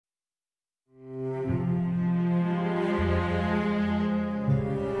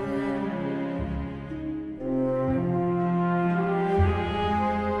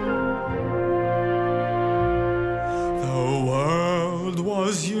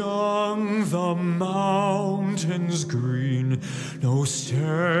young, the mountains green, no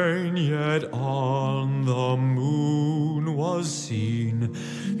stain yet on the moon was seen.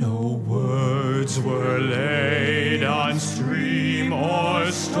 No words were laid on stream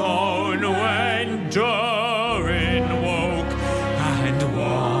or stone when Durin woke and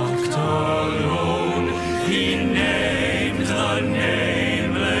walked alone. He named the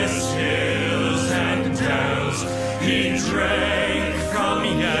nameless hills and dells. He drank from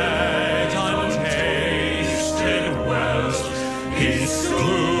yet untasted wells. He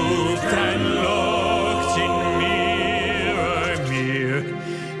stooped and looked in mirror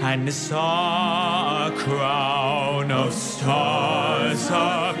and saw a crown of stars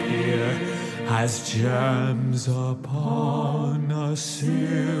appear as gems upon a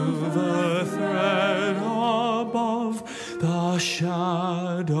silver thread above the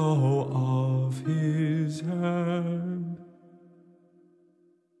shadow of his head.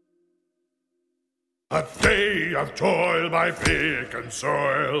 A day of toil by pick and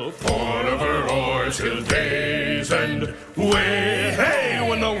soil, poured over ore till day's end. Way, hey,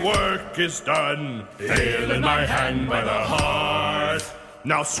 when the work is done, ale in my hand by the hearth.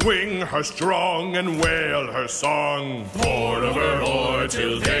 Now swing her strong and wail her song, poured over ore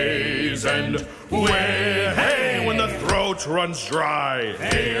till day's end. Way, hey, when the throat runs dry,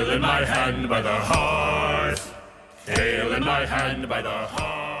 ale in my hand by the hearth. Ale in my hand by the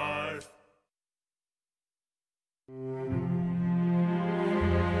hearth.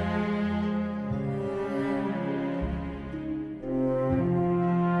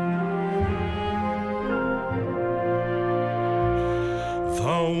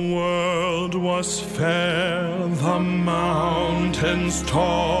 The world was fair, the mountains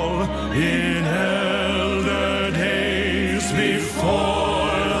tall, in elder days before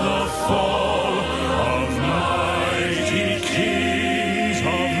the fall of mighty kings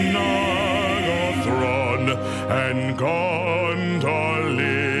of Nargothrond and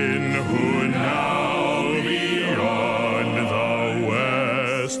Gondolin, who now beyond the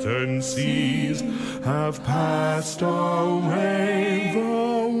western seas have passed away.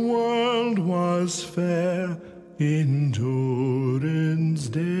 The world was fair in Durin's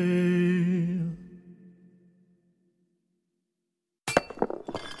day.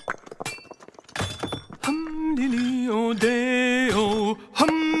 Hum-dee-dee-o-day-o,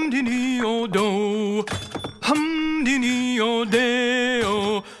 hum-dee-dee-o-do,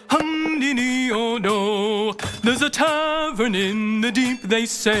 hum-dee-dee-o-day-o, hum-dee-dee-o-do. There's a tavern in the deep, they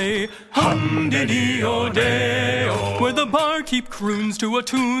say, hum-dee-dee-o-day-o, where the barkeep croons to a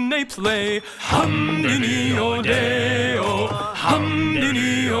tune they play, hum-dee-dee-o-day-o,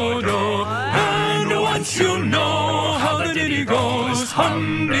 hum-dee-dee-o-do. And once you know how the ditty goes,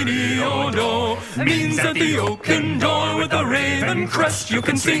 hum-dee-dee-o-do, means that the oaken door with the raven crest you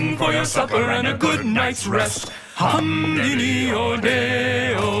can sing for your supper and a good night's rest.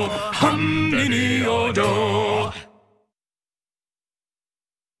 Hum-dee-dee-o-day-o, hum-dee-dee-o-do.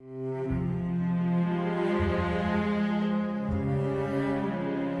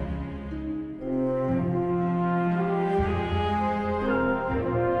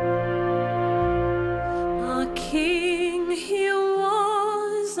 A king he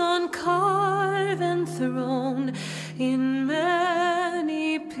was on carven throne in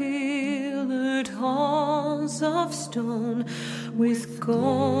many pillared halls of stone, with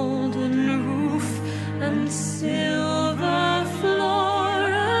golden roof and silver floor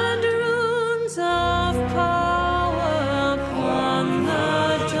and runes of power upon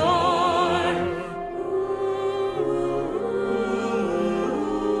the door.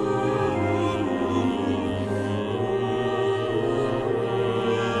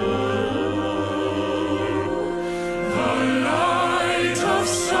 The light of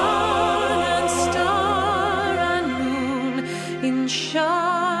sun and star and moon in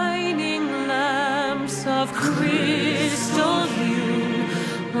shining lamps of crystal hewn,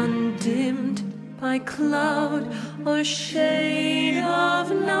 undimmed by cloud or shade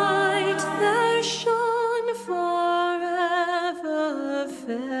of night, there shone forever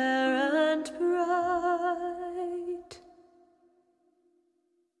fair and bright.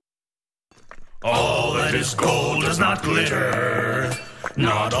 All that is gold does not glitter,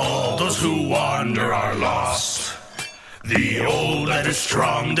 not all those who wander are lost. The old that is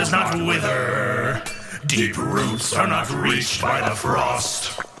strong does not wither, deep roots are not reached by the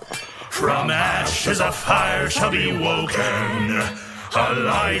frost. From ashes a fire shall be woken, a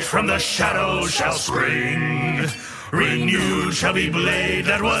light from the shadows shall spring. Renewed shall be blade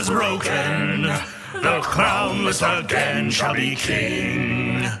that was broken, the crownless again shall be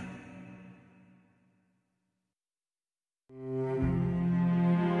king.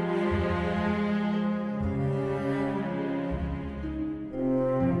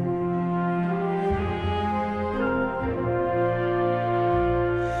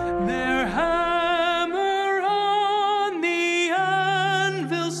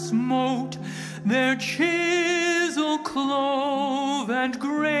 their chisel clove and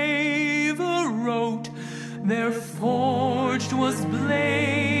graver wrote, their forged was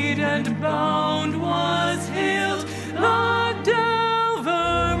blade and bound was hilt. The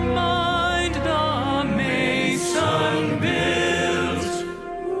delver mind the mason built.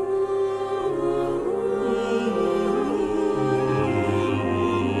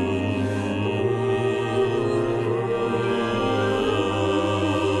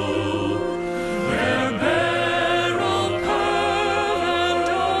 Their beryl pearl and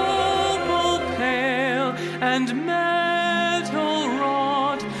opal pale and metal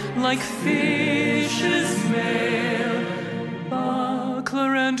wrought like fishes' mail,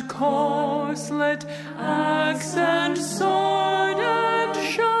 buckler and corselet, axe and sword and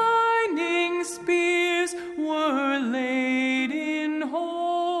shining spears were laid in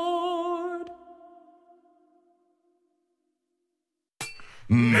hoard.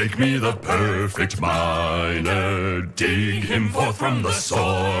 Make me the perfect miner, dig him forth from the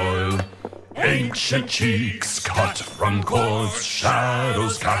soil. Ancient cheeks cut from coarse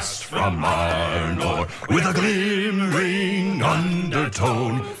shadows cast from iron ore. With a glimmering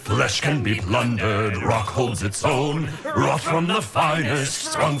undertone, flesh can be plundered, rock holds its own. Wrought from the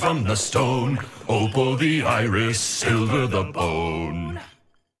finest, sprung from the stone, opal the iris, silver the bone.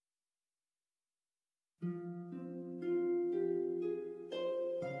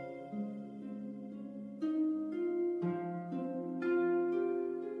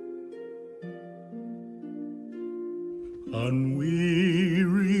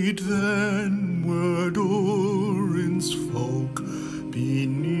 Unwearied then were Durin's folk,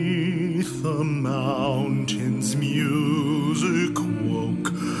 beneath the mountains music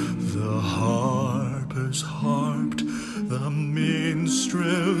woke. The harpers harped, the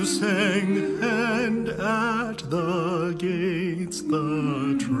minstrels sang, and at the gates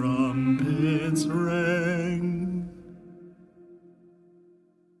the trumpets rang.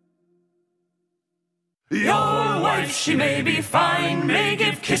 Your wife, she may be fine, may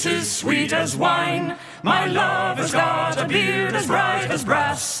give kisses sweet as wine. My lover's got a beard as bright as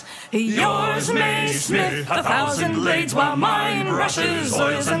brass. Yours may smith 1,000 lades, while mine rushes,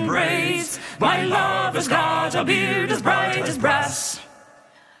 oils, and braids. My lover's got a beard as bright as brass.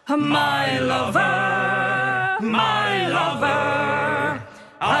 My lover,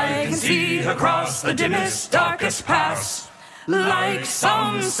 I can see her cross the dimmest, darkest pass. Like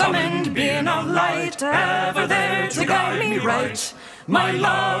some summoned being of light, ever there to guide me right. My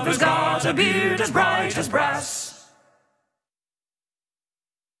lover's got a beard as bright as brass.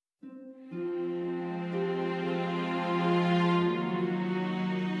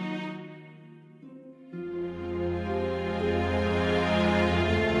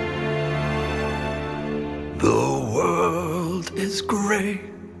 The world is grey,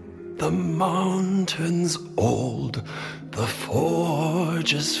 the mountains old, the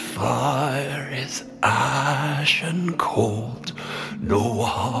forge's fire is ashen cold. No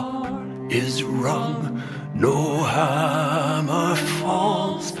harp is rung, no hammer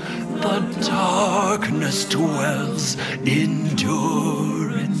falls. The darkness dwells in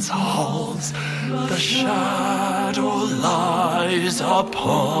Durin's halls. The shadow lies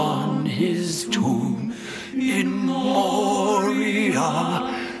upon his tomb. In Moria,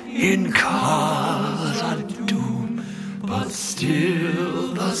 in Khazad-dûm, but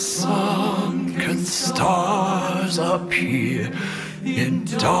still the sunken stars appear. In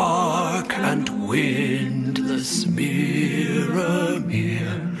dark and windless Mirror-mere,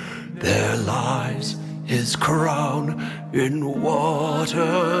 there lies his crown in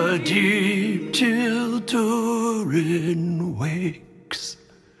water deep, till Durin wakes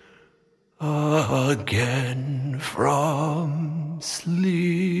again from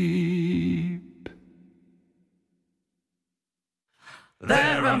sleep.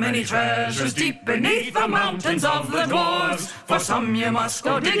 There are many treasures deep beneath the mountains of the dwarves. For some you must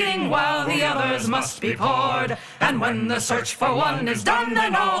go digging, while the others must be poured. And when the search for one is done,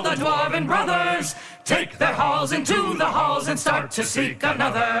 then all the dwarven brothers take their halls into the halls and start to seek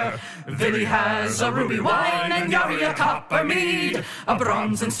another. Vili has a ruby wine and Yari a copper mead, a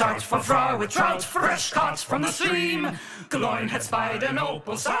bronze and starch for Fra with trout fresh caught from the stream. Gloin had spied an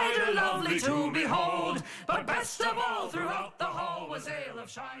opal cider lovely to behold, but best of all throughout the hall was ale of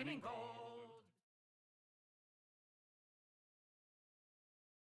shining gold.